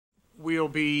We'll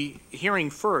be hearing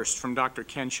first from Dr.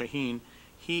 Ken Chahine.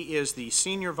 He is the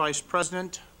Senior Vice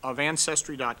President of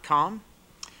Ancestry.com,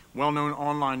 well-known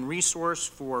online resource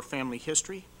for family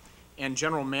history, and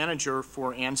General Manager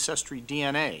for Ancestry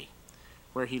DNA,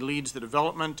 where he leads the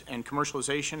development and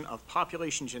commercialization of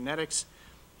population genetics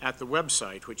at the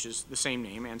website, which is the same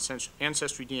name,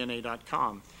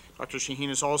 AncestryDNA.com. Dr. Chahine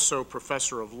is also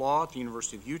Professor of Law at the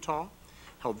University of Utah,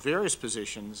 held various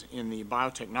positions in the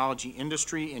biotechnology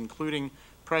industry, including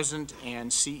President and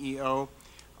CEO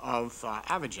of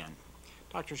Avogen.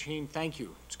 Dr. Chahine, thank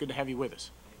you. It's good to have you with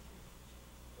us.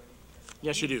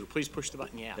 Yes, you do. Please push the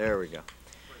button. Yeah. There we go.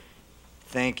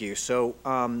 Thank you. So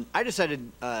I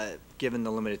decided, given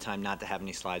the limited time, not to have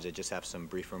any slides. I just have some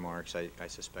brief remarks. I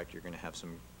suspect you're going to have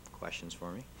some questions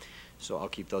for me, so I'll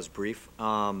keep those brief.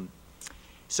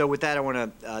 So with that, I want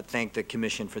to thank the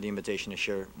Commission for the invitation to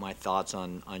share my thoughts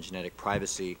on genetic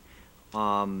privacy.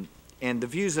 And the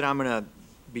views that I'm going to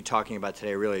be talking about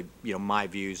today are really, my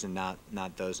views and not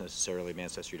those necessarily of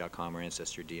Ancestry.com or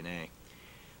Ancestry DNA.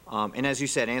 And as you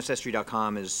said,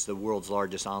 Ancestry.com is the world's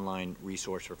largest online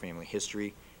resource for family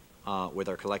history. With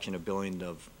our collection of billions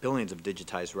of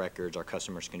digitized records, our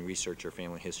customers can research their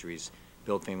family histories,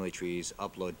 build family trees,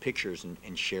 upload pictures,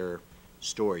 and share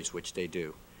stories, which they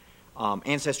do.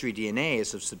 Ancestry DNA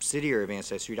is a subsidiary of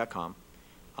Ancestry.com,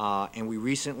 and we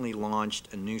recently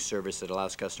launched a new service that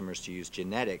allows customers to use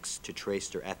genetics to trace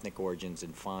their ethnic origins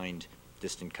and find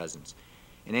distant cousins.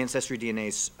 And Ancestry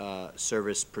DNA's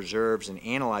service preserves and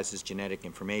analyzes genetic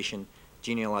information,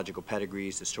 genealogical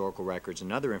pedigrees, historical records,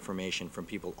 and other information from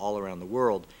people all around the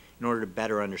world in order to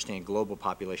better understand global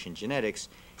population genetics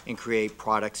and create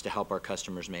products to help our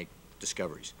customers make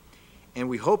discoveries. And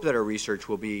we hope that our research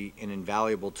will be an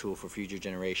invaluable tool for future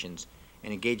generations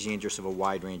and engage the interests of a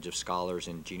wide range of scholars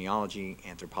in genealogy,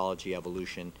 anthropology,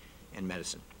 evolution, and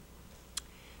medicine.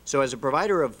 So as a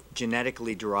provider of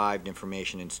genetically derived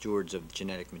information and stewards of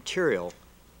genetic material,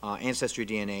 Ancestry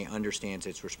DNA understands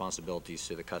its responsibilities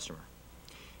to the customer.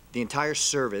 The entire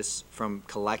service, from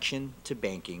collection to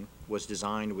banking, was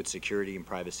designed with security and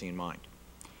privacy in mind.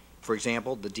 For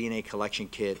example, the DNA collection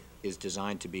kit is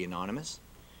designed to be anonymous,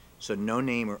 so no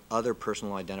name or other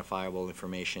personal identifiable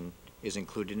information is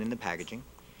included in the packaging.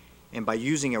 And by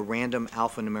using a random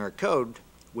alphanumeric code,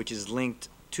 which is linked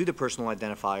to the personal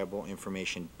identifiable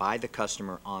information by the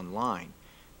customer online,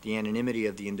 the anonymity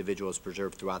of the individual is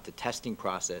preserved throughout the testing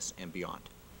process and beyond.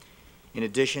 In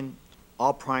addition,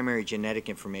 all primary genetic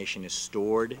information is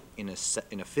stored in a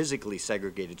physically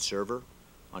segregated server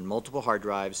on multiple hard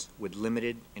drives with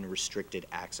limited and restricted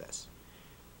access.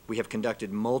 We have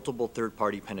conducted multiple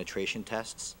third-party penetration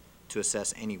tests to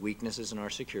assess any weaknesses in our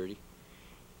security.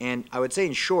 And I would say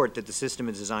in short that the system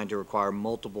is designed to require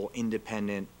multiple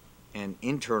independent and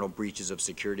internal breaches of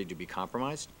security to be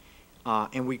compromised.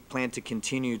 And we plan to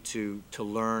continue to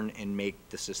learn and make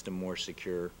the system more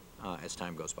secure as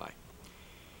time goes by.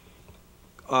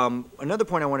 Another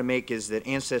point I want to make is that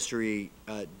Ancestry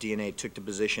DNA took the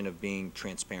position of being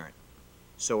transparent.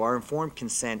 So our informed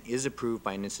consent is approved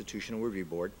by an institutional review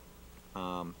board.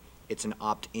 It's an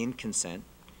opt-in consent.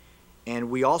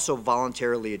 And we also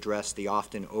voluntarily address the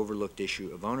often overlooked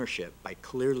issue of ownership by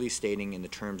clearly stating in the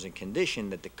terms and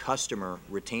condition that the customer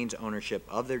retains ownership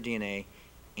of their DNA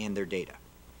and their data.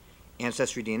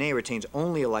 Ancestry DNA retains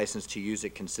only a license to use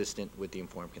it consistent with the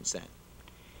informed consent.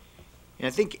 And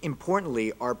I think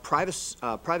importantly, our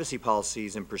privacy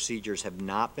policies and procedures have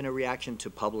not been a reaction to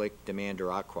public demand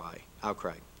or outcry,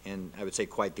 and I would say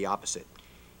quite the opposite.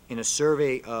 In a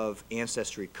survey of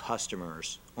Ancestry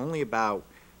customers, only about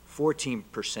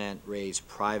 14% raised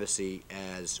privacy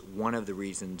as one of the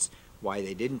reasons why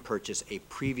they didn't purchase a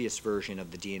previous version of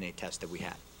the DNA test that we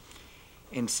had.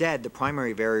 Instead, the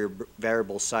primary barrier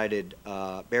cited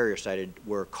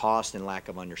were cost and lack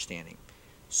of understanding.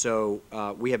 So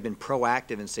we have been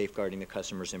proactive in safeguarding the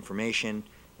customer's information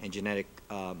and genetic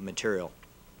material.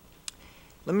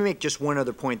 Let me make just one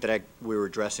other point that we were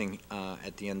addressing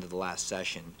at the end of the last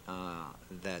session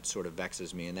that sort of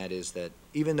vexes me, and that is that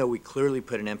even though we clearly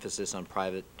put an emphasis on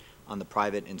the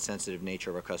private and sensitive nature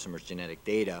of our customers' genetic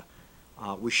data,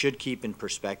 we should keep in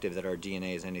perspective that our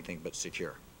DNA is anything but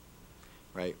secure,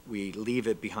 right? We leave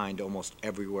it behind almost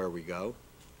everywhere we go,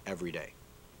 every day.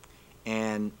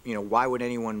 And why would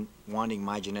anyone wanting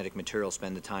my genetic material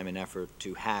spend the time and effort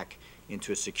to hack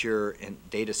into a secure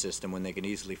data system when they can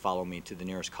easily follow me to the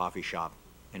nearest coffee shop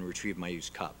and retrieve my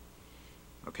used cup?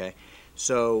 Okay,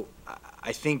 so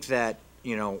I think that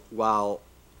while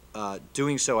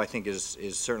doing so, I think is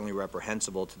certainly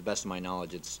reprehensible. To the best of my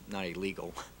knowledge, it's not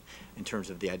illegal in terms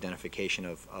of the identification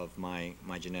of my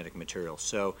genetic material.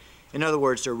 So In other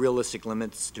words, there are realistic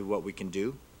limits to what we can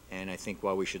do, and I think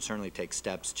while we should certainly take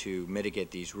steps to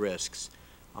mitigate these risks,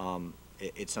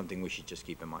 it's something we should just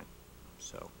keep in mind.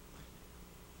 So,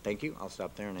 thank you. I'll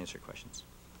stop there and answer questions.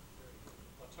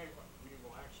 I'll tell you what, we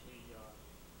will actually,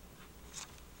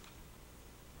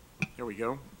 here we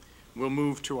go. We'll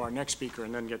move to our next speaker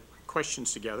and then get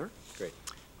questions together. Great.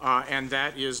 And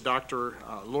that is Dr.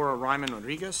 Laura Lyman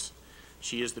Rodriguez.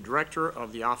 She is the Director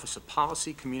of the Office of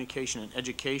Policy, Communication, and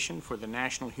Education for the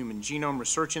National Human Genome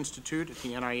Research Institute at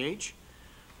the NIH.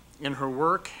 In her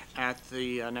work at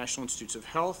the National Institutes of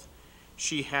Health,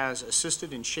 she has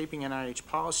assisted in shaping NIH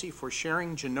policy for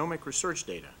sharing genomic research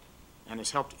data and has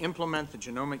helped implement the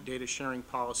genomic data sharing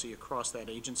policy across that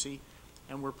agency.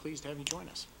 And we're pleased to have you join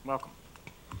us. Welcome.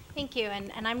 Thank you,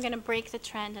 and I'm going to break the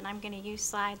trend and I'm going to use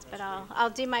slides, but I'll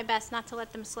do my best not to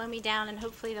let them slow me down, and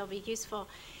hopefully they'll be useful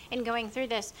in going through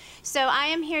this. So I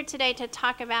am here today to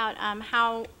talk about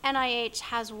how NIH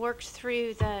has worked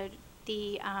through the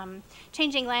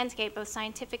changing landscape, both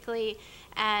scientifically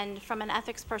and from an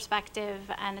ethics perspective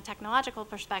and a technological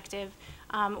perspective,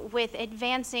 with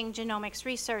advancing genomics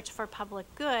research for public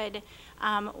good,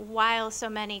 while so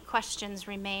many questions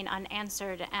remain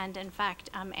unanswered, and in fact,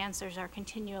 answers are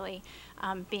continually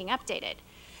being updated.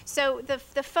 So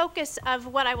the focus of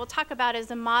what I will talk about is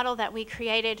the model that we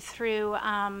created through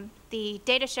the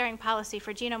data sharing policy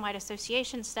for genome-wide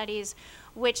association studies,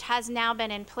 which has now been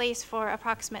in place for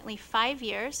approximately 5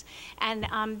 years.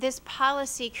 And this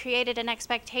policy created an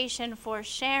expectation for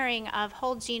sharing of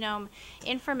whole genome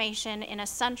information in a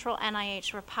central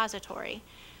NIH repository.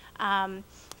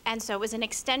 And so it was an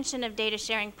extension of data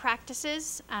sharing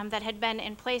practices that had been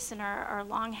in place in our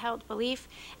long-held belief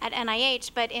at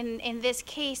NIH, but in this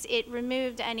case, it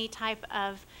removed any type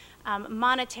of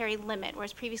monetary limit,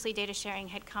 whereas previously data sharing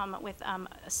had come with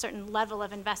a certain level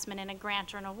of investment in a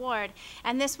grant or an award.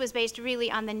 And this was based really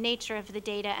on the nature of the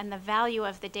data and the value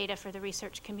of the data for the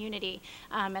research community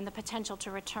and the potential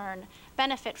to return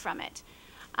benefit from it.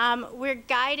 We're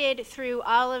guided through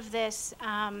all of this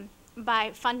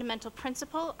by fundamental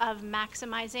principle of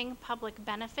maximizing public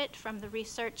benefit from the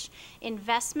research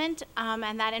investment,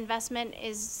 and that investment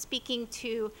is speaking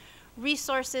to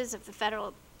resources of the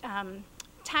federal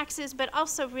taxes, but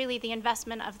also really the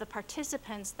investment of the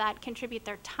participants that contribute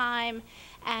their time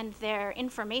and their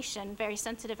information, very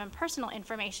sensitive and personal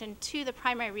information, to the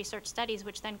primary research studies,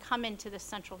 which then come into the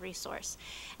central resource.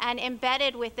 And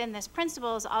embedded within this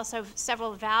principle is also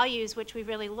several values which we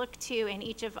really look to in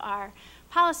each of our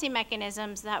policy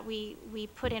mechanisms that we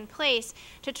put in place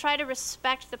to try to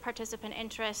respect the participant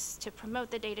interests, to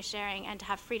promote the data sharing, and to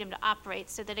have freedom to operate,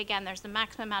 so that, again, there's the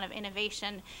maximum amount of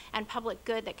innovation and public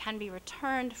good that can be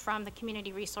returned from the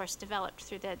community resource developed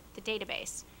through the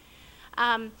database.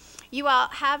 You all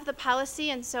have the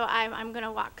policy, and so I'm going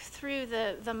to walk through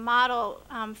the model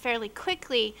fairly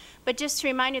quickly, but just to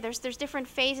remind you, there's different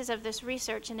phases of this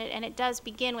research, and it does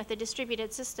begin with the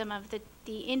distributed system of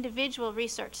the individual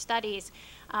research studies,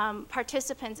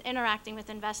 participants interacting with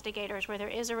investigators where there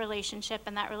is a relationship,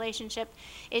 and that relationship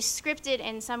is scripted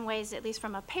in some ways, at least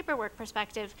from a paperwork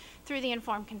perspective, through the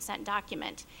informed consent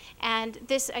document. And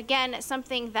this, again, is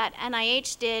something that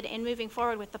NIH did in moving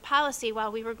forward with the policy.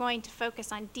 While we were going to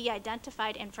focus on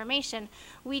de-identified information,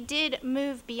 we did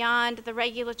move beyond the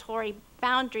regulatory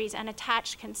boundaries and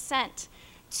attach consent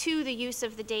to the use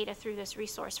of the data through this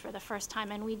resource for the first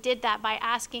time. And we did that by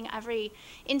asking every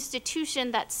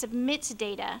institution that submits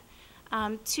data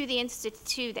to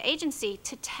the agency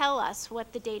to tell us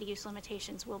what the data use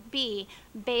limitations will be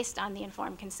based on the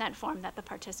informed consent form that the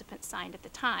participants signed at the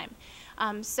time.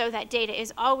 So that data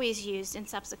is always used in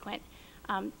subsequent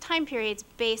time periods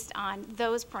based on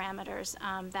those parameters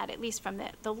that, at least from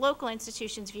the local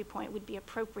institution's viewpoint, would be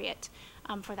appropriate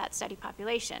for that study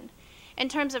population. In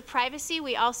terms of privacy,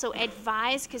 we also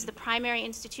advise, because the primary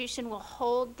institution will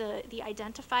hold the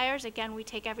identifiers. Again, we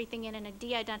take everything in a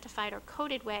de-identified or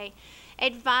coded way.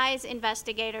 Advise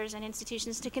investigators and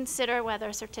institutions to consider whether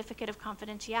a certificate of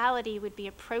confidentiality would be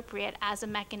appropriate as a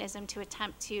mechanism to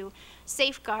attempt to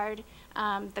safeguard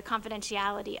the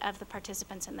confidentiality of the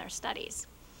participants in their studies.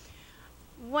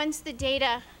 Once the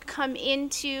data come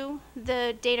into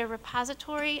the data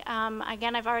repository,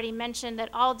 again, I've already mentioned that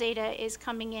all data is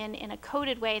coming in a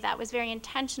coded way. That was very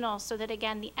intentional, so that,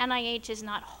 again, the NIH is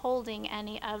not holding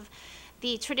any of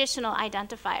the traditional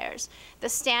identifiers. The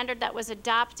standard that was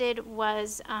adopted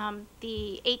was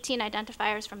the 18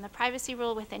 identifiers from the privacy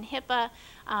rule within HIPAA.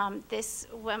 This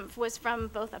was from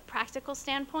both a practical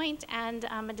standpoint and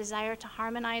a desire to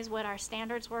harmonize what our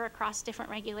standards were across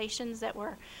different regulations that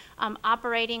were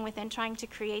operating within trying to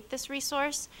create this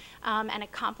resource and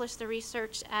accomplish the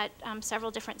research at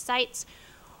several different sites.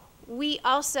 We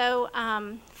also,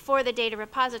 for the data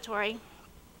repository,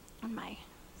 on my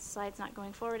slide's not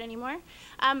going forward anymore,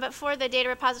 but for the data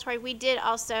repository, we did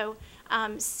also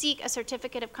seek a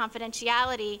certificate of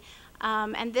confidentiality,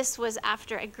 and this was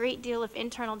after a great deal of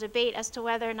internal debate as to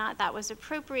whether or not that was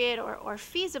appropriate or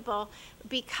feasible,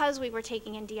 because we were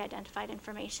taking in de-identified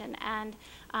information. And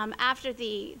after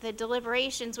the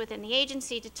deliberations within the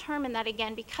agency determined that,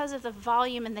 again, because of the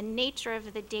volume and the nature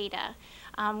of the data,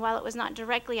 while it was not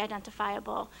directly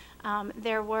identifiable,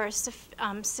 there were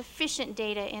sufficient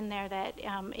data in there that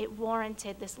it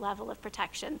warranted this level of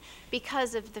protection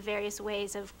because of the various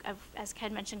ways of as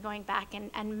Ken mentioned, going back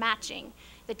and matching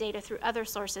the data through other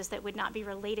sources that would not be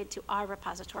related to our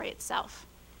repository itself.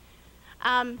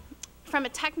 From a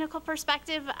technical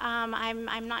perspective,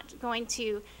 I'm not going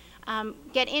to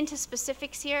get into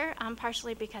specifics here,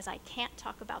 partially because I can't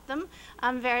talk about them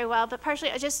very well, but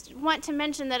partially I just want to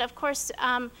mention that, of course,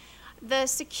 the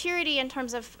security in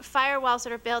terms of firewalls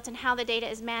that are built and how the data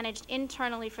is managed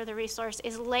internally for the resource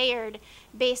is layered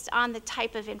based on the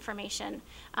type of information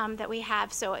that we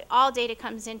have. So all data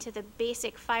comes into the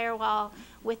basic firewall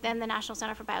within the National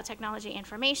Center for Biotechnology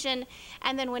Information,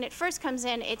 and then when it first comes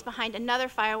in, it's behind another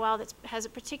firewall that has a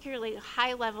particularly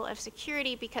high level of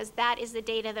security, because that is the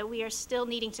data that we are still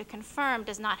needing to confirm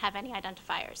does not have any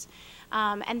identifiers.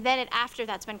 And then after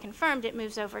that's been confirmed, it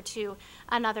moves over to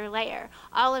another layer.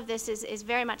 All of this is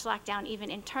very much locked down even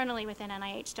internally within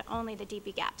NIH to only the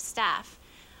dbGaP staff.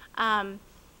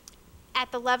 At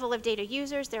the level of data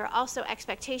users, there are also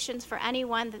expectations for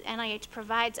anyone that NIH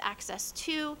provides access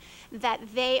to that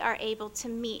they are able to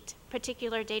meet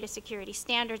particular data security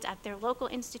standards at their local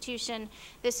institution.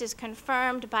 This is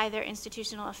confirmed by their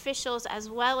institutional officials as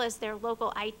well as their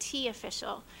local IT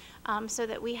official, so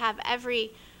that we have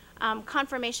every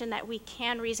confirmation that we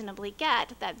can reasonably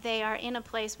get that they are in a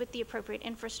place with the appropriate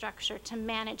infrastructure to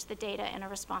manage the data in a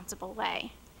responsible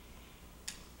way.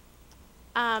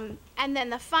 And then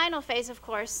the final phase, of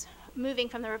course, moving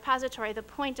from the repository, the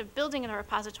point of building the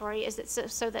repository is that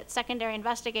so that secondary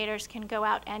investigators can go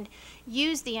out and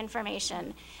use the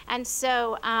information. And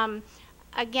so,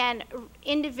 again,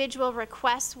 individual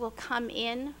requests will come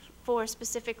in for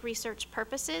specific research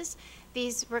purposes.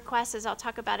 These requests, as I'll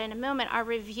talk about in a moment, are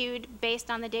reviewed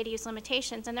based on the data use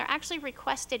limitations, and they're actually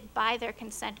requested by their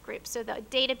consent group. So the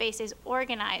database is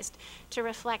organized to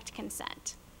reflect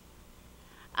consent.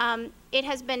 It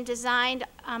has been designed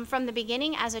from the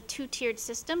beginning as a two-tiered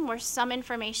system where some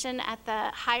information at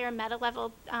the higher meta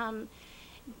level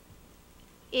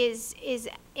is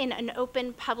in an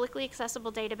open, publicly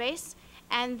accessible database,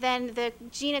 and then the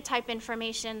genotype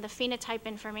information, the phenotype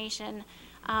information,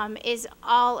 is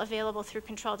all available through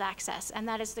controlled access, and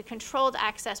that is the controlled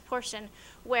access portion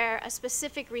where a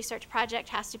specific research project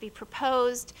has to be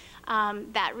proposed.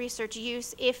 That research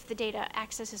use, if the data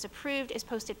access is approved, is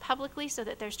posted publicly so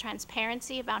that there's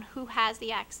transparency about who has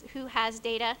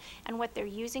data and what they're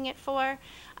using it for.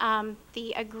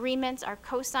 The agreements are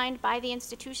co-signed by the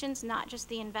institutions, not just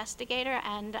the investigator,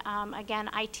 and again,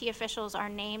 IT officials are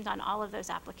named on all of those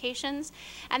applications.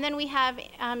 And then we have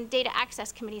data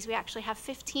access committees. We actually have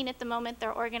 15 at the moment.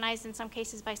 They're organized in some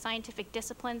cases by scientific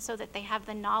disciplines so that they have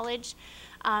the knowledge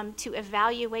to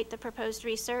evaluate the proposed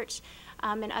research.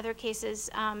 In other cases,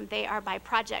 they are by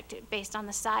project based on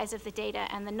the size of the data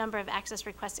and the number of access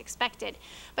requests expected.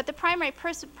 But the primary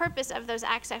purpose of those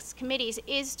access committees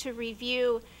is to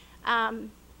review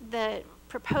the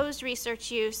proposed research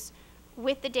use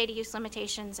with the data use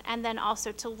limitations, and then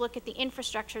also to look at the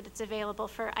infrastructure that's available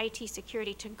for IT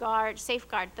security to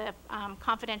safeguard the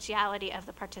confidentiality of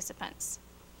the participants.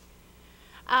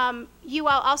 You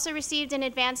all also received in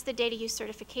advance the data use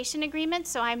certification agreement,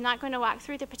 so I'm not going to walk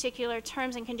through the particular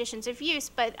terms and conditions of use,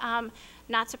 but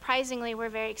not surprisingly, we're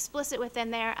very explicit within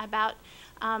there about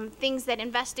things that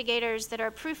investigators that are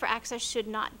approved for access should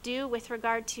not do with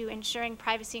regard to ensuring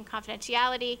privacy and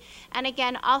confidentiality, and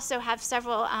again, also have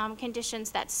several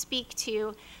conditions that speak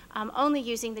to only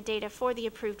using the data for the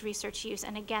approved research use,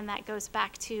 and again, that goes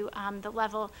back to the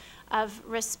level of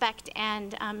respect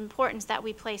and importance that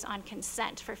we place on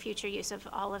consent for future use of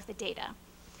all of the data.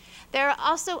 There are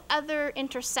also other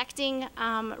intersecting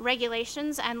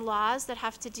regulations and laws that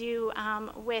have to do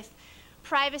with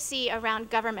privacy around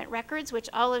government records, which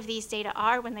all of these data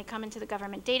are when they come into the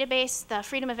government database. The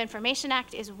Freedom of Information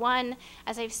Act is one.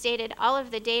 As I've stated, all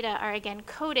of the data are again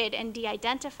coded and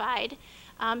de-identified.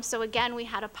 So again, we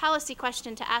had a policy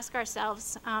question to ask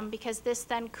ourselves because this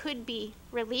then could be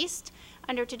released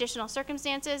under traditional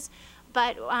circumstances.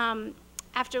 But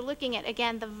after looking at,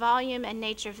 again, the volume and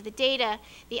nature of the data,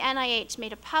 the NIH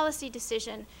made a policy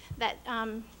decision that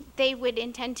they would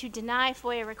intend to deny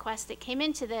FOIA requests that came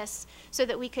into this so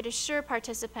that we could assure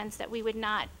participants that we would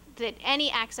not, that any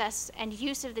access and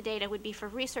use of the data would be for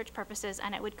research purposes,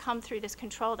 and it would come through this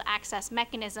controlled access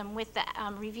mechanism with the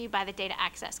review by the Data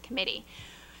Access Committee.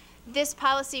 This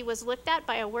policy was looked at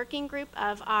by a working group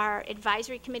of our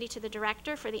advisory committee to the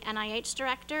director for the NIH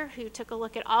director, who took a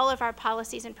look at all of our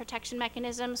policies and protection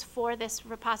mechanisms for this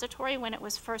repository when it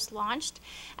was first launched.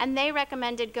 And they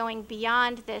recommended going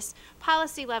beyond this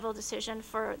policy level decision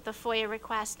for the FOIA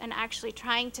request and actually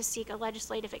trying to seek a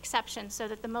legislative exception so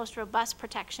that the most robust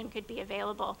protection could be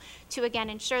available to, again,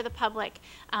 ensure the public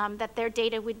that their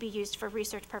data would be used for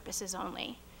research purposes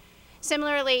only.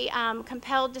 Similarly,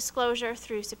 compelled disclosure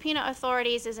through subpoena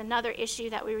authorities is another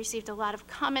issue that we received a lot of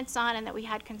comments on and that we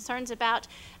had concerns about.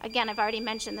 Again, I've already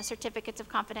mentioned the certificates of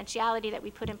confidentiality that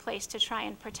we put in place to try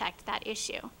and protect that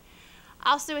issue.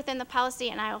 Also within the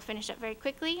policy, and I will finish up very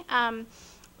quickly,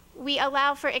 we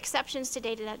allow for exceptions to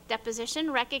data deposition,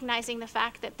 recognizing the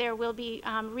fact that there will be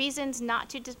reasons not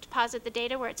to deposit the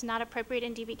data where it's not appropriate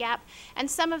in dbGaP, and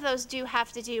some of those do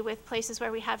have to do with places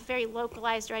where we have very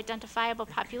localized or identifiable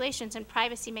populations, and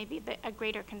privacy may be a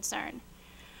greater concern.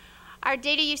 Our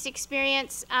data use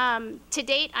experience to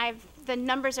date, the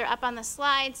numbers are up on the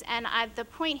slides, and the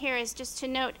point here is just to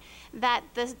note that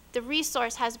the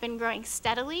resource has been growing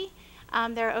steadily.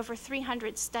 There are over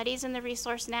 300 studies in the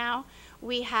resource now.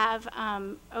 We have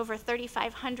over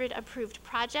 3,500 approved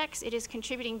projects. It is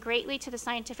contributing greatly to the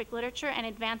scientific literature and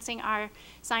advancing our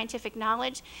scientific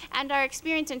knowledge. And our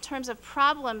experience in terms of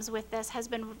problems with this has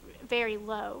been very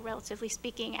low, relatively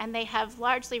speaking, and they have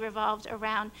largely revolved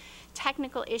around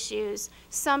technical issues,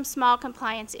 some small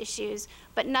compliance issues,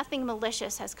 but nothing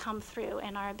malicious has come through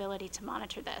in our ability to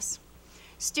monitor this.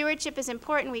 Stewardship is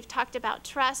important. We've talked about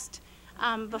trust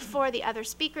before the other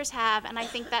speakers have, and I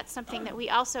think that's something that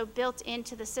we also built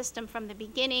into the system from the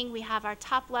beginning. We have our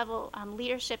top-level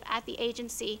leadership at the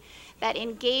agency that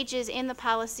engages in the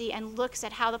policy and looks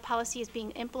at how the policy is being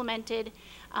implemented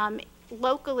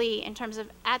locally in terms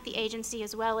of at the agency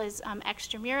as well as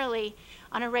extramurally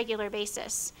on a regular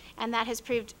basis. And that has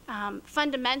proved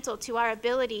fundamental to our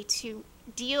ability to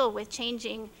deal with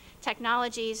changing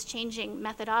technologies, changing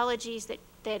methodologies that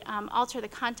alter the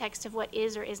context of what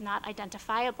is or is not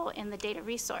identifiable in the data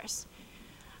resource.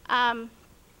 And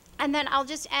then I'll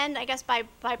just end, I guess, by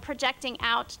projecting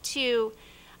out to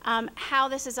how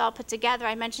this is all put together.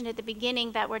 I mentioned at the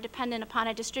beginning that we're dependent upon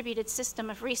a distributed system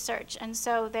of research, and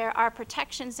so there are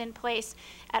protections in place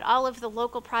at all of the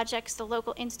local projects, the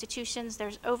local institutions,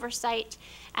 there's oversight,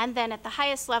 and then at the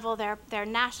highest level, there are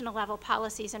national level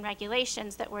policies and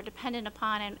regulations that we're dependent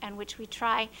upon and which we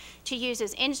try to use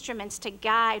as instruments to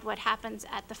guide what happens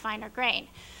at the finer grain.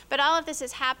 But all of this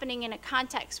is happening in a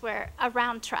context where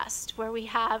around trust, where we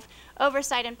have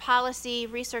oversight and policy,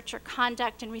 researcher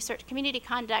conduct, and research community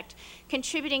conduct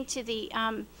contributing to the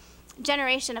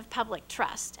generation of public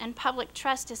trust. And public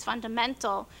trust is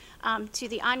fundamental to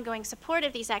the ongoing support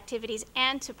of these activities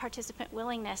and to participant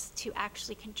willingness to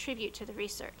actually contribute to the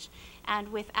research.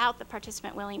 And without the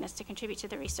participant willingness to contribute to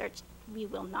the research, we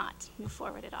will not move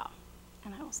forward at all.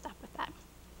 And I will stop with that.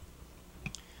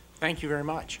 Thank you very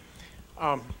much.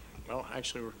 Well,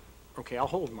 actually, okay, I'll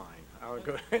hold mine. I'll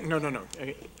go, no.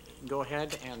 Go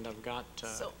ahead, and I've got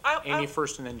Amy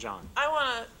first and then John. I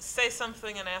want to say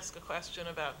something and ask a question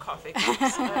about coffee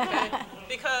cups, okay?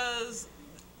 Because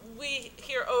we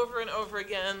hear over and over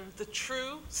again the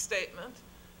true statement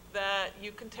that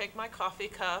you can take my coffee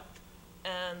cup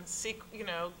and seek,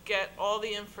 get all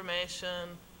the information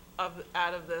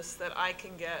out of this that I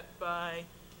can get by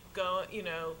going,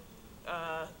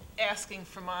 asking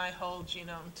for my whole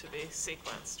genome to be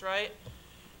sequenced, right?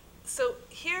 So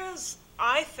here's,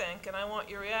 I think, and I want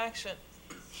your reaction,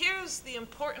 here's the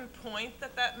important point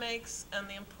that makes and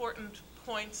the important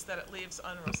points that it leaves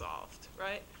unresolved,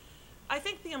 right? I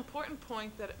think the important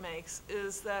point that it makes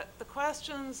is that the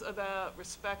questions about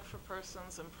respect for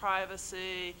persons and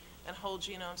privacy and whole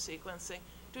genome sequencing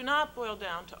do not boil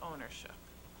down to ownership,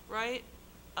 right?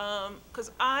 Because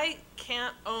I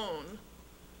can't own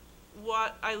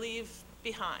what I leave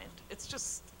behind. It's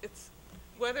just, it's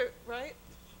whether, right?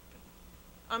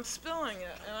 I'm spilling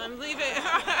it, and I'm leaving, and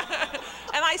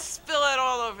I spill it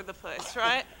all over the place,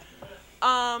 right?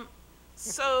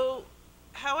 So,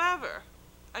 however,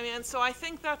 I mean, so I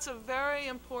think that's a very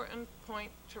important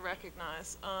point to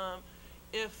recognize.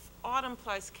 If Autumn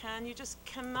Place you just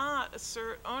cannot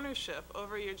assert ownership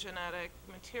over your genetic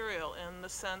material in the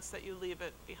sense that you leave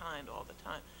it behind all the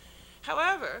time.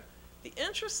 However, the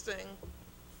interesting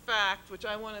fact, which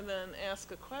I want to then ask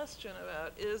a question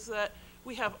about, is that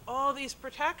we have all these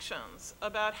protections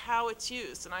about how it's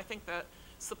used, and I think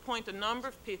that's the point a number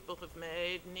of people have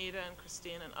made, Nita and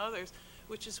Christine and others,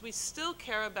 which is we still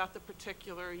care about the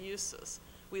particular uses.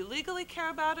 We legally care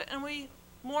about it and we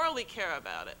morally care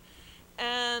about it.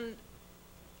 And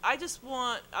I'll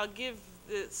give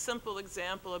the simple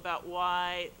example about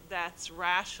why that's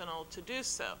rational to do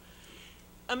so.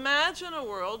 Imagine a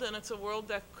world, and it's a world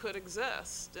that could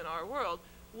exist in our world,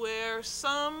 where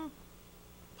some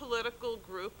political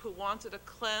group who wanted to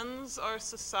cleanse our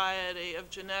society of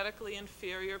genetically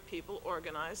inferior people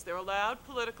organized. They're allowed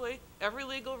politically, every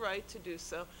legal right to do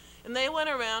so. And they went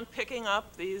around picking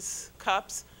up these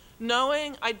cups,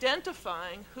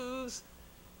 identifying whose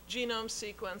genome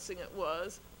sequencing it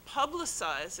was,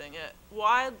 publicizing it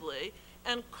widely,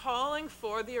 and calling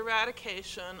for the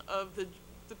eradication of the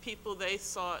people they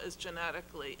saw as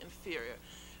genetically inferior.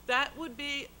 That would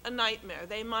be a nightmare.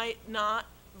 They might not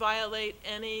violate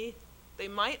any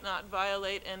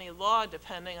law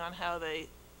depending on how they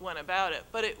went about it,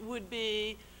 but it would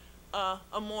be a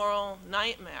moral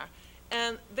nightmare.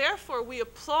 And therefore, we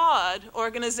applaud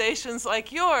organizations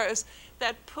like yours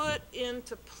that put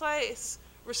into place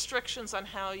restrictions on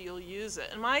how you'll use it.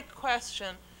 And my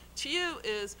question to you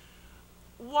is,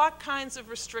 what kinds of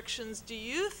restrictions do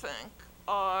you think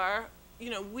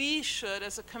we should,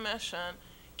 as a commission,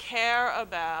 care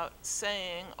about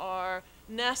saying are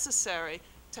necessary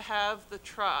to have the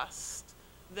trust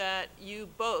that you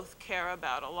both care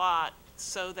about a lot,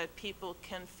 so that people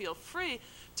can feel free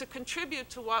to contribute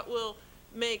to what will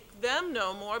make them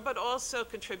know more, but also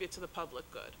contribute to the public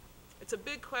good? It's a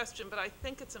big question, but I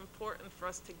think it's important for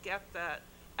us to get that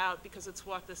out because it's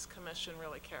what this commission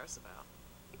really cares about.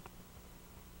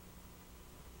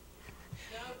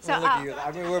 So, look at you.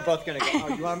 I mean, we're both going to go. Oh,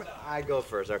 you want me? I go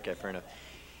first. Okay, fair enough.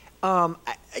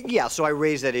 Yeah, so I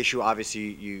raised that issue.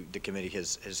 Obviously, the committee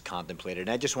has contemplated, and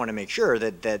I just want to make sure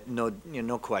that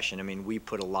no question. I mean, we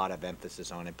put a lot of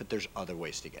emphasis on it, but there's other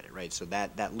ways to get it, right? So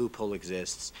that loophole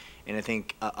exists, and I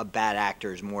think a bad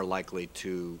actor is more likely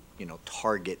to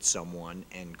target someone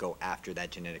and go after that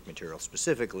genetic material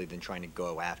specifically than trying to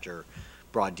go after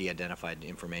broad de-identified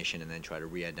information and then try to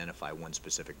re-identify one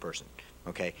specific person.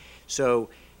 Okay, so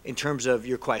in terms of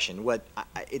your question,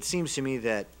 it seems to me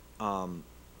that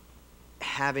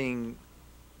having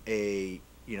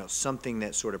something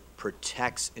that sort of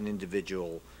protects an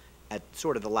individual at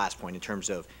sort of the last point in terms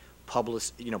of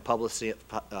publicizing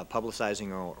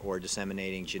or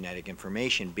disseminating genetic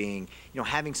information, being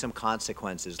having some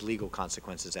consequences, legal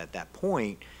consequences at that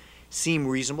point, seem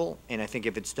reasonable. And I think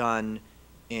if it's done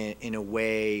in a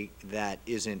way that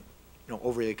isn't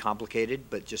overly complicated,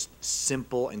 but just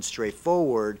simple and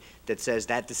straightforward, that says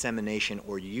that dissemination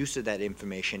or use of that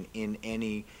information in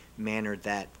any manner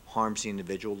that harms the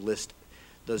individual, list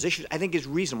those issues, I think is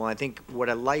reasonable. I think what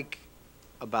I like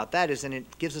about that is, and it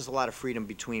gives us a lot of freedom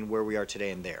between where we are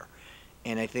today and there.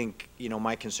 And I think,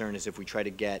 my concern is if we try to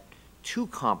get too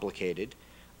complicated,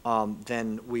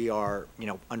 then we are,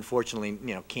 unfortunately,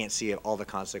 can't see all the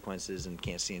consequences and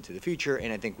can't see into the future.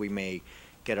 And I think we may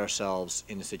get ourselves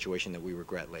in a situation that we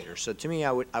regret later. So to me,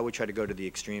 I would try to go to the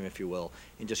extreme, if you will,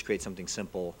 and just create something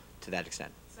simple to that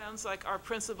extent. Sounds like our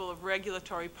principle of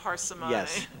regulatory parsimony.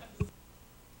 Yes.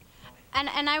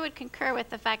 And I would concur with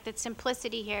the fact that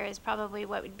simplicity here is probably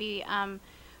what would be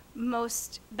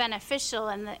most beneficial,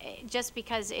 and just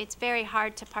because it's very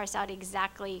hard to parse out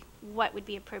exactly what would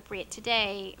be appropriate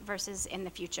today versus in the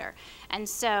future. And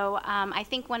so I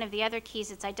think one of the other keys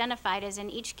that's identified is in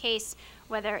each case,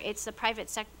 whether it's the private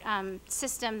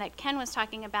system that Ken was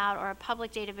talking about or a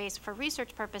public database for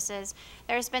research purposes,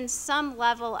 there's been some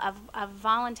level of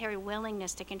voluntary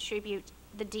willingness to contribute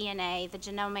the DNA, the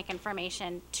genomic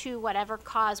information, to whatever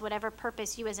cause, whatever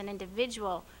purpose you as an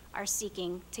individual are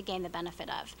seeking to gain the benefit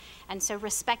of. And so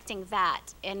respecting that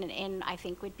I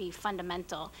think would be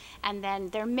fundamental. And then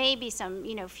there may be some,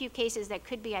 few cases that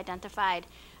could be identified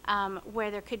where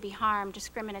there could be harm,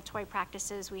 discriminatory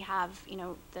practices. We have,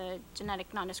 the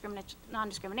Genetic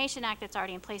Non-Discrimination Act that's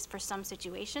already in place for some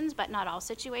situations, but not all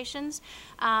situations.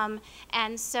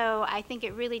 And so I think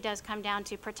it really does come down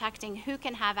to protecting who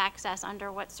can have access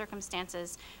under what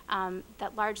circumstances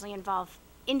that largely involve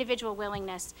individual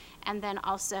willingness, and then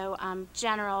also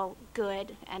general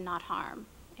good and not harm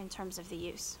in terms of the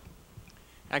use.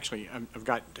 Actually, I've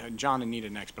got John and Nita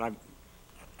next, but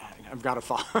I've got to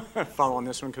follow on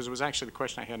this one because it was actually the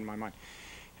question I had in my mind.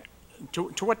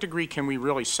 To what degree can we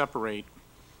really separate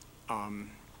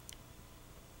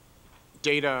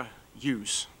data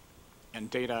use and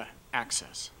data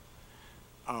access?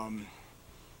 And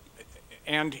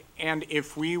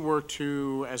if we were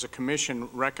to, as a commission,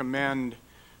 recommend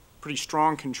pretty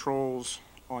strong controls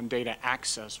on data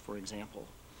access, for example,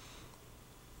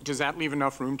 does that leave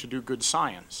enough room to do good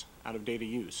science out of data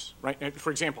use, right?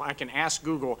 For example, I can ask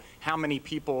Google how many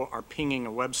people are pinging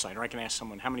a website, or I can ask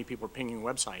someone how many people are pinging a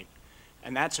website,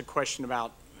 and that's a question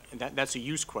about, that's a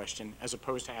use question, as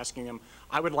opposed to asking them,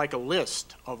 I would like a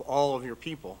list of all of your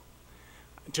people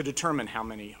to determine how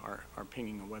many are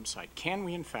pinging a website. Can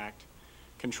we, in fact,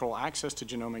 control access to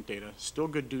genomic data, still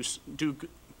do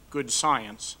good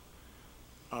science,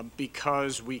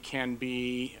 because we can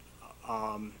be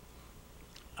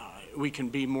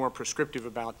more prescriptive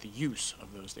about the use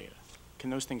of those data? Can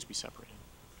those things be separated?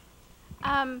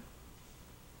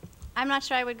 I'm not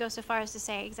sure I would go so far as to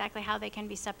say exactly how they can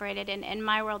be separated. In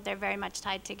my world, they're very much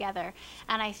tied together.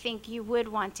 And I think you would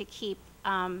want to keep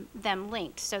them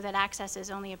linked so that access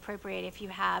is only appropriate if you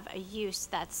have a use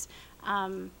that's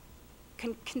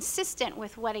consistent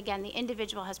with what, again, the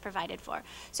individual has provided for.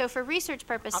 So for research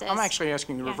purposes— I'm actually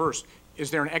asking the reverse. Is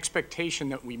there an expectation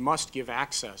that we must give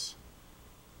access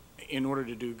in order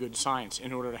to do good science,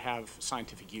 in order to have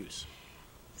scientific use?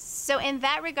 So in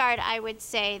that regard, I would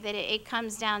say that it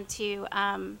comes down to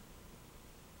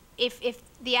if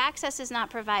the access is not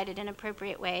provided in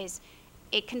appropriate ways,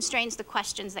 it constrains the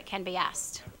questions that can be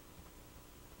asked.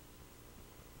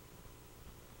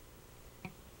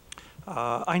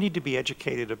 I need to be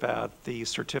educated about the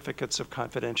certificates of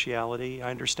confidentiality.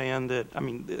 I understand that,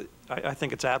 I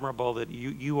think it's admirable that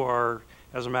you are,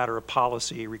 as a matter of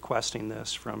policy, requesting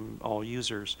this from all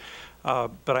users.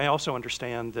 But I also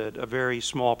understand that a very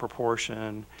small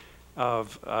proportion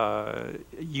of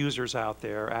users out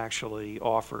there actually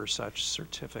offer such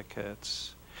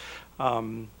certificates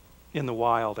in the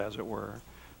wild, as it were.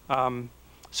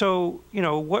 So,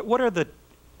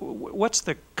 what's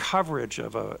the coverage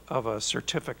of a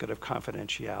certificate of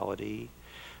confidentiality?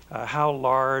 How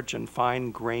large and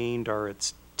fine-grained are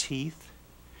its teeth?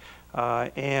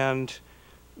 And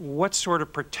what sort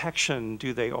of protection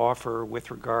do they offer with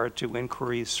regard to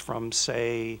inquiries from,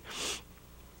 say,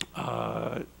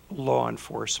 law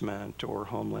enforcement or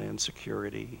Homeland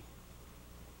Security?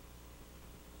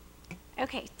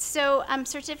 Okay, so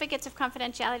certificates of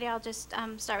confidentiality, I'll just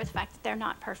start with the fact that they're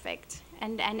not perfect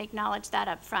and acknowledge that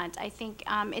up front. I think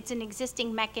it's an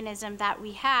existing mechanism that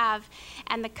we have,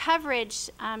 and the coverage,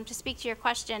 to speak to your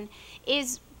question,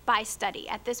 is by study.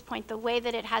 At this point, the way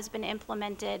that it has been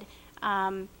implemented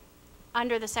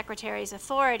under the Secretary's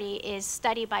authority is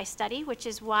study by study, which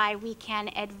is why we can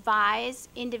advise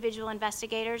individual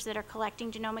investigators that are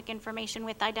collecting genomic information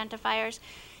with identifiers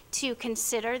to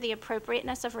consider the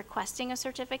appropriateness of requesting a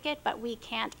certificate, but we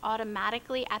can't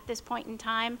automatically at this point in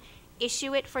time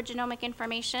issue it for genomic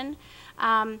information.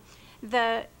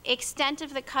 The extent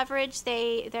of the coverage,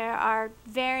 there are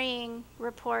varying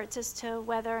reports as to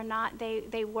whether or not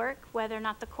they work, whether or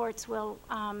not the courts will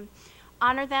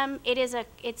honor them.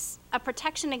 It's a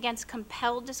protection against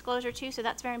compelled disclosure too, so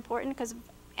that's very important because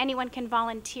anyone can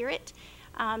volunteer it.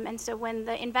 And so when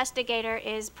the investigator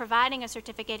is providing a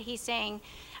certificate, he's saying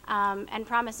and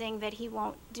promising that he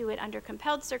won't do it under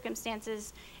compelled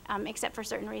circumstances, except for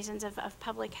certain reasons of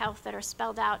public health that are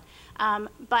spelled out.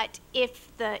 But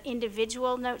if the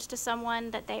individual notes to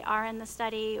someone that they are in the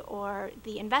study, or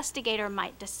the investigator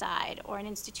might decide, or an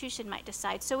institution might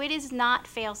decide, so it is not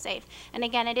fail-safe. And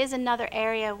again, it is another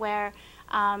area where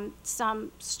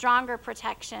some stronger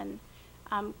protection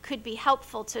could be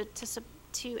helpful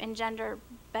to engender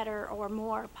better or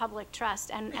more public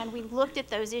trust. And we looked at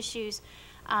those issues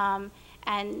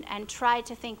and tried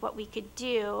to think what we could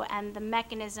do, and the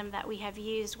mechanism that we have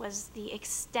used was the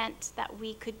extent that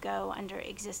we could go under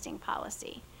existing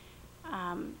policy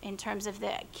in terms of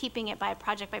keeping it by a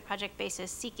project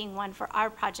basis, seeking one for our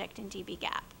project in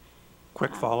dbGaP.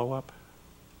 Quick follow-up.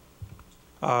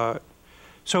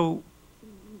 So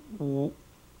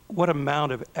what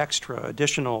amount of extra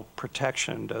additional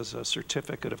protection does a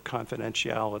certificate of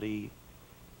confidentiality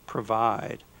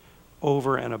provide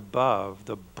over and above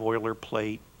the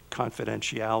boilerplate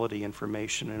confidentiality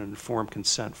information in an informed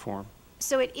consent form?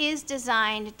 So it is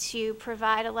designed to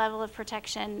provide a level of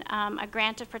protection, a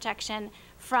grant of protection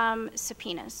from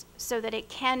subpoenas, so that it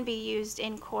can be used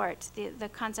in court. The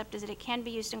concept is that it can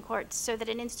be used in court so that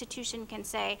an institution can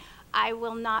say, I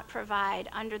will not provide,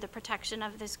 under the protection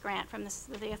of this grant from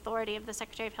the authority of the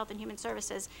Secretary of Health and Human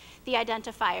Services, the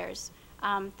identifiers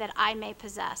that I may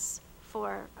possess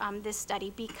for this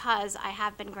study because I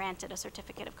have been granted a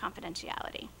certificate of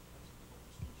confidentiality.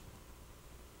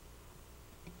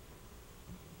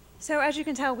 So as you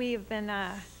can tell, we've been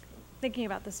thinking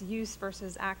about this use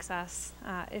versus access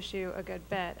issue a good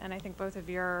bit, and I think both of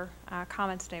your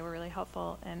comments today were really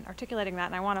helpful in articulating that.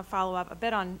 And I want to follow up a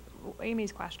bit on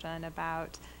Amy's question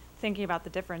about thinking about the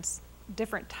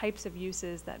different types of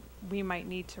uses that we might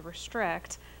need to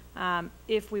restrict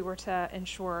if we were to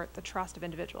ensure the trust of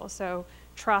individuals. So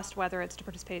trust, whether it's to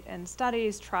participate in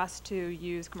studies, trust to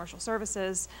use commercial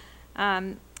services,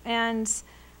 my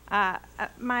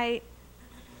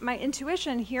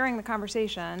intuition hearing the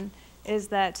conversation is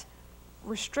that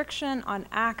restriction on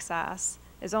access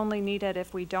is only needed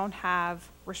if we don't have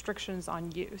restrictions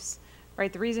on use,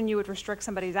 right? The reason you would restrict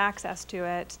somebody's access to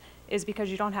it is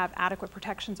because you don't have adequate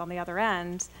protections on the other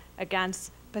end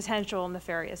against potential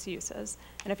nefarious uses.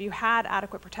 And if you had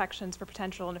adequate protections for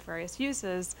potential nefarious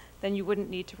uses, then you wouldn't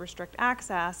need to restrict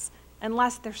access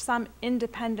unless there's some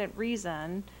independent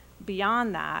reason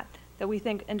beyond that that we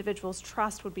think individuals'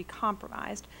 trust would be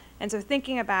compromised. And so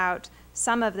thinking about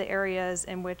some of the areas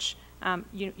in which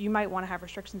you might want to have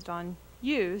restrictions on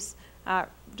use,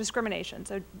 discrimination,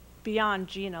 so beyond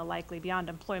GINA, likely beyond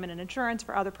employment and insurance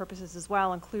for other purposes as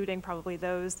well, including probably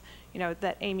those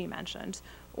that Amy mentioned.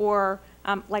 Or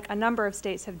like a number of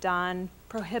states have done,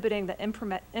 prohibiting the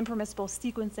impermissible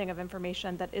sequencing of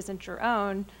information that isn't your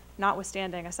own,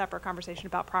 notwithstanding a separate conversation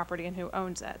about property and who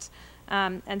owns it.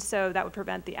 And so that would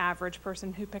prevent the average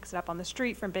person who picks it up on the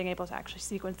street from being able to actually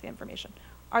sequence the information.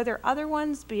 Are there other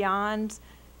ones beyond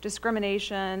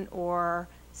discrimination or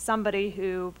somebody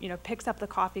who picks up the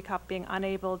coffee cup being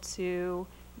unable to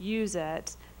use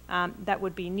it that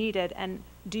would be needed? And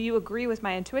do you agree with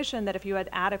my intuition that if you had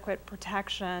adequate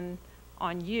protection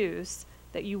on use,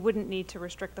 that you wouldn't need to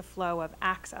restrict the flow of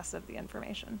access of the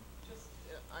information?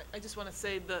 I just want to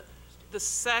say the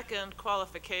second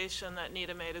qualification that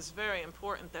Nita made is very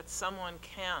important, that someone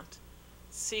can't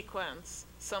sequence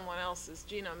someone else's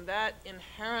genome. That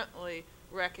inherently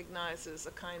recognizes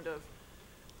a kind of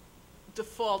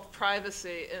default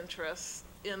privacy interest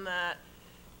in that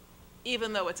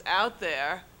even though it's out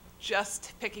there,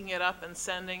 just picking it up and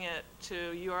sending it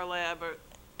to your lab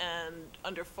and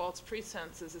under false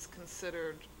pretenses is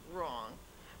considered wrong.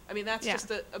 I mean, that's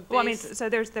just a base. Well, I mean, so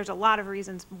there's a lot of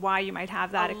reasons why you might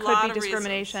have that. It could be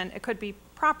discrimination. It could be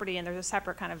property, and there's a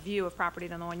separate kind of view of property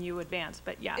than the one you advance.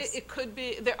 But yes, it could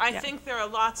be. I think there are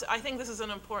lots. I think this is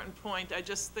an important point. I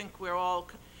just think there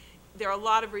are a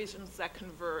lot of reasons that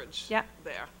converge there.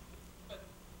 But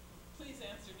please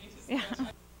answer Nita's question.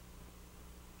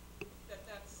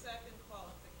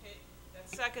 That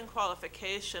second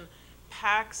qualification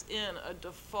packs in a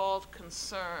default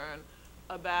concern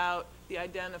about the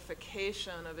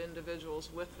identification of individuals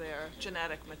with their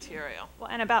genetic material. Well,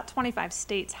 and about 25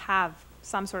 states have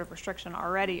some sort of restriction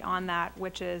already on that,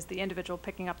 which is the individual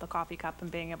picking up the coffee cup and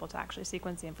being able to actually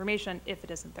sequence the information if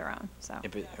it isn't their own. So.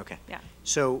 Okay. Yeah.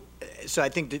 So I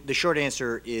think the short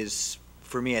answer is,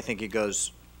 for me, I think it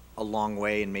goes a long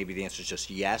way, and maybe the answer is just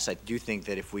yes. I do think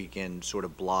that if we can sort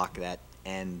of block that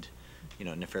end,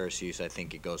 nefarious use, I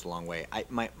think it goes a long way.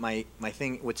 My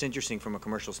thing, what's interesting from a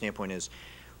commercial standpoint is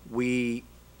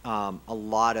a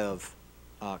lot of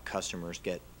customers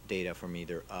get data from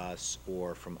either us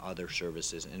or from other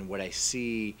services, and what I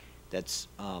see that's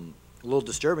a little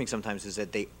disturbing sometimes is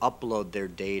that they upload their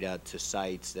data to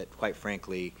sites that, quite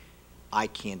frankly, I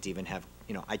can't even have.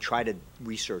 I try to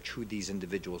research who these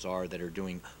individuals are that are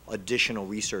doing additional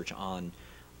research on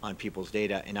people's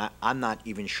data, and I'm not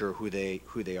even sure who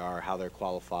they are, how they're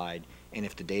qualified, and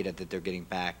if the data that they're getting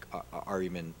back are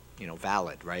even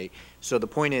valid, right? So the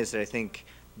point is that I think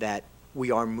that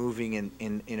we are moving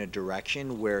in a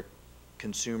direction where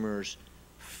consumers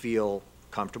feel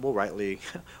comfortable, rightly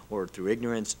or through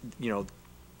ignorance,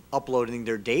 uploading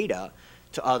their data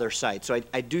to other sites. So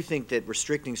I do think that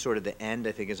restricting sort of the end,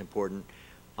 I think, is important,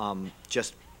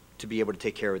 just to be able to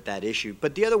take care of that issue.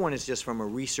 But the other one is just from a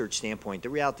research standpoint.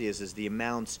 The reality is the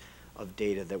amounts of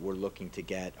data that we're looking to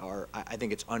get are, I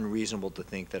think it's unreasonable to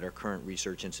think that our current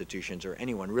research institutions or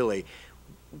anyone really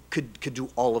could do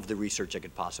all of the research that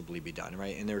could possibly be done,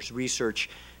 right? And there's research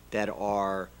that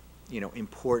are,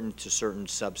 important to certain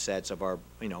subsets of our,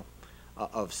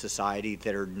 of society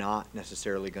that are not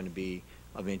necessarily going to be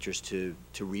of interest to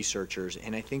researchers.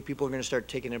 And I think people are going to start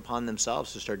taking it upon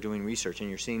themselves to start doing research, and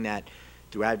you're seeing that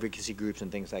through advocacy groups and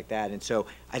things like that. And so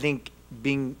I think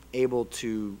being able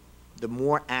to, the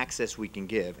more access we can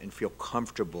give and feel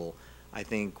comfortable, I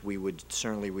think we would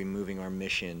certainly be moving our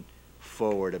mission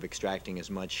forward of extracting as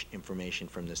much information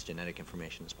from this genetic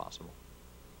information as possible.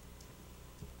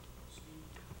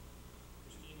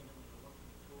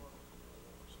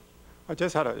 I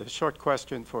just had a short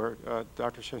question for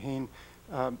Dr. Chahine.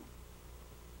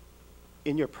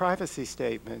 In your privacy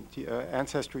statement,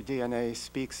 Ancestry DNA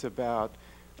speaks about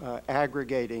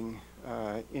aggregating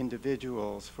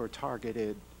individuals for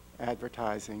targeted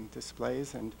advertising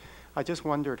displays, and I just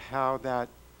wondered how that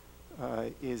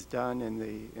is done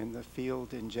in the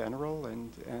field in general,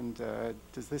 and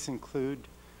does this include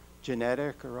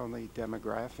genetic or only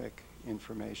demographic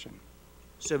information?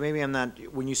 So maybe I'm not,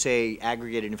 when you say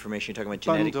aggregated information, you're talking about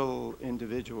genetic Bundle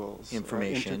individuals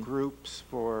information into groups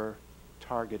for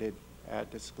targeted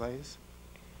ad displays?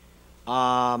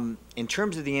 In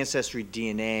terms of the Ancestry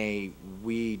DNA,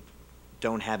 we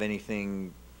don't have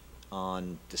anything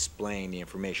on displaying the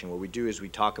information. What we do is we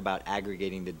talk about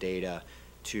aggregating the data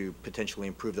to potentially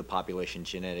improve the population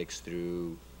genetics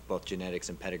through both genetics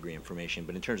and pedigree information.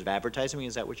 But in terms of advertising,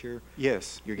 is that what you're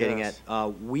getting yes.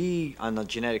 at? We, on the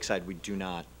genetic side, we do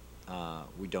not,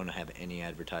 we don't have any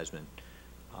advertisement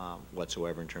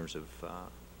whatsoever in terms of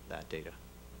that data.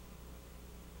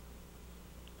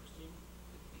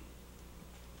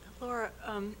 Laura,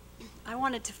 I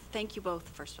wanted to thank you both,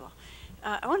 first of all.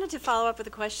 I wanted to follow up with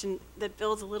a question that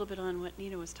builds a little bit on what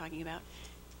Nina was talking about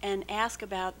and ask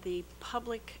about the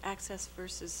public access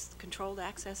versus controlled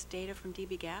access data from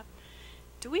dbGaP.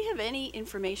 Do we have any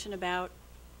information about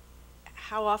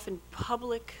how often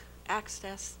publicly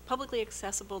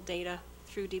accessible data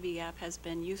through dbGaP has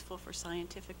been useful for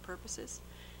scientific purposes?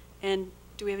 And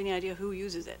do we have any idea who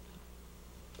uses it?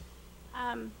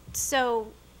 So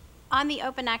on the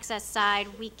open access side,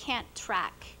 we can't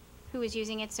track who is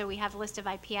using it, so we have a list of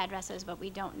IP addresses, but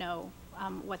we don't know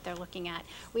what they're looking at.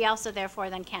 We also, therefore,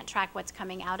 then can't track what's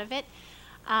coming out of it.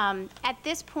 At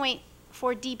this point,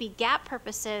 for dbGaP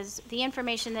purposes, the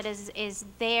information that is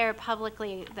there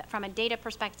publicly from a data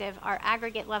perspective are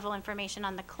aggregate level information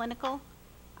on the clinical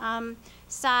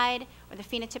side or the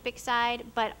phenotypic side,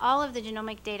 but all of the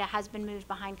genomic data has been moved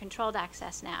behind controlled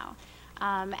access now.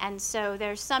 And so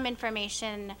there's some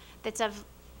information that's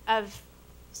of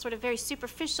sort of very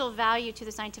superficial value to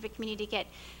the scientific community to get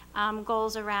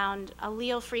goals around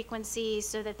allele frequencies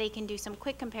so that they can do some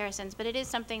quick comparisons. But it is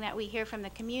something that we hear from the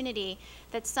community,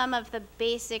 that some of the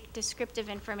basic descriptive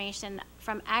information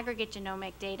from aggregate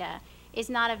genomic data is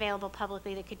not available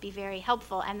publicly that could be very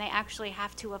helpful, and they actually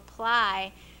have to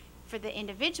apply for the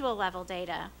individual level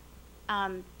data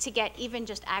to get even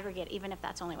just aggregate, even if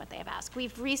that's only what they have asked.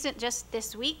 We've just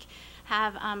this week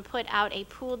have put out a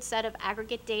pooled set of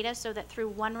aggregate data so that through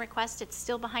one request, it's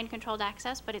still behind controlled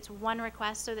access, but it's one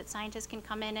request so that scientists can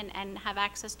come in and have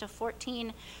access to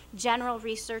 14 general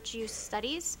research use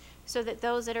studies, so that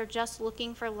those that are just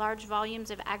looking for large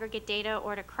volumes of aggregate data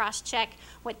or to cross-check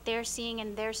what they're seeing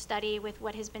in their study with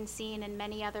what has been seen in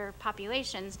many other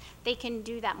populations, they can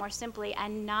do that more simply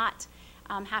and not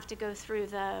have to go through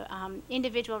the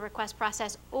individual request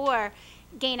process or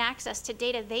gain access to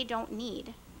data they don't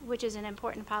need, which is an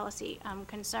important policy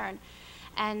concern.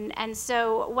 And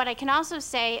so what I can also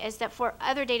say is that for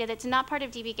other data that's not part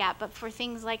of dbGaP, but for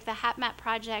things like the HapMap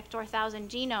project or 1,000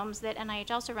 genomes that NIH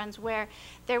also runs, where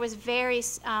there was very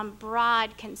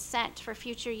broad consent for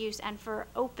future use and for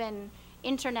open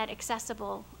internet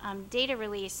accessible data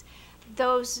release,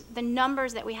 the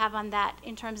numbers that we have on that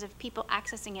in terms of people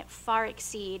accessing it far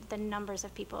exceed the numbers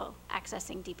of people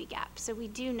accessing dbGaP. So we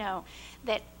do know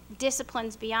that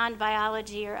disciplines beyond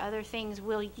biology or other things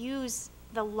will use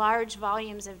the large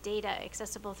volumes of data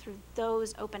accessible through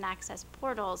those open access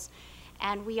portals.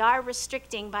 And we are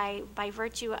restricting by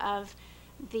virtue of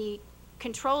the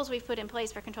controls we've put in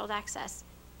place for controlled access,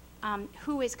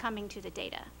 who is coming to the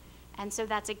data. And so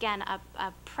that's, again,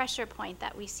 a pressure point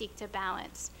that we seek to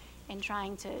balance in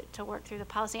trying to work through the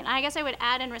policy. And I guess I would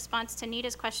add in response to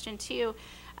Nita's question, too,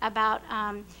 about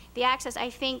the access. I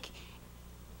think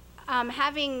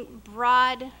having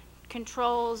broad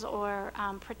controls or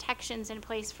protections in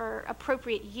place for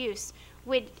appropriate use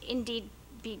would indeed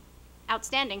be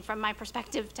outstanding from my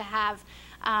perspective to have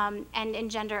and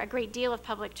engender a great deal of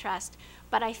public trust.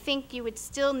 But I think you would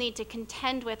still need to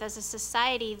contend with, as a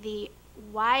society, the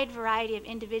wide variety of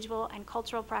individual and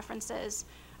cultural preferences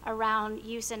around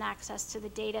use and access to the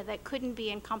data that couldn't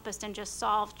be encompassed and just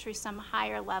solved through some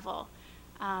higher level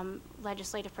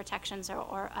legislative protections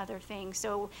or other things.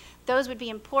 So those would be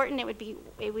important.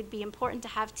 It would be important to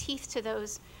have teeth to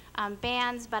those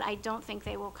bans, but I don't think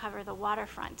they will cover the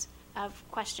waterfront of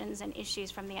questions and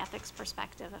issues from the ethics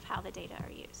perspective of how the data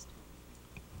are used.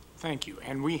 Thank you.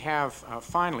 And we have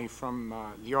finally from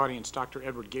the audience Dr.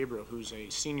 Edward Gabriel, who's a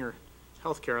senior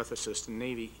healthcare ethicist in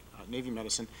Navy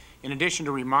medicine. In addition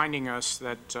to reminding us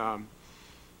that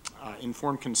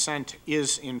informed consent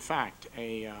is in fact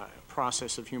a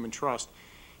process of human trust,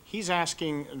 He's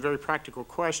asking a very practical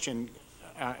question.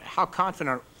 How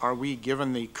confident are we,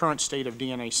 given the current state of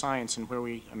DNA science and where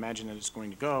we imagine that it's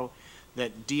going to go,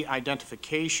 that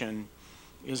de-identification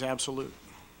is absolute?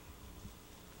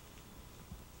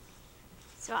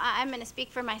 So I'm going to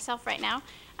speak for myself right now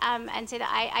and say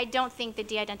that I don't think the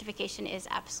de-identification is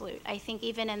absolute. I think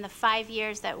even in the 5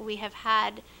 years that we have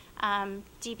had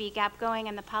dbGaP going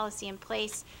and the policy in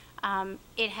place,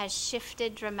 it has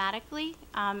shifted dramatically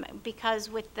because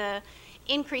with the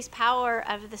increased power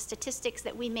of the statistics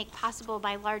that we make possible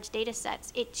by large data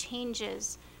sets, it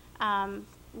changes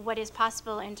what is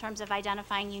possible in terms of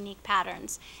identifying unique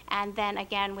patterns. And then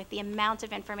again, with the amount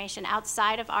of information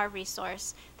outside of our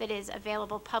resource that is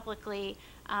available publicly,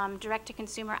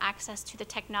 direct-to-consumer access to the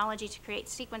technology to create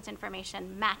sequence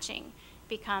information, matching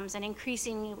becomes an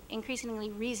increasingly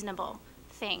reasonable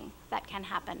thing that can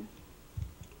happen.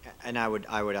 And I would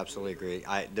absolutely agree.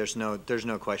 There's no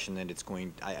question that it's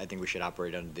going. I think we should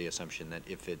operate under the assumption that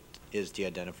if it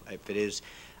is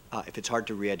if it's hard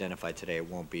to re-identify today, it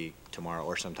won't be tomorrow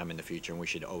or sometime in the future, and we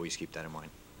should always keep that in mind.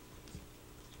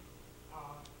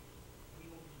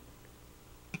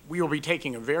 We will be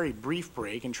taking a very brief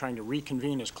break and trying to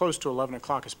reconvene as close to 11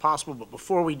 o'clock as possible. But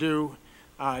before we do,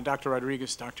 Dr.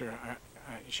 Rodriguez, Dr.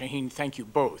 Chahine, thank you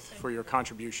both for your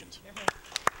contributions.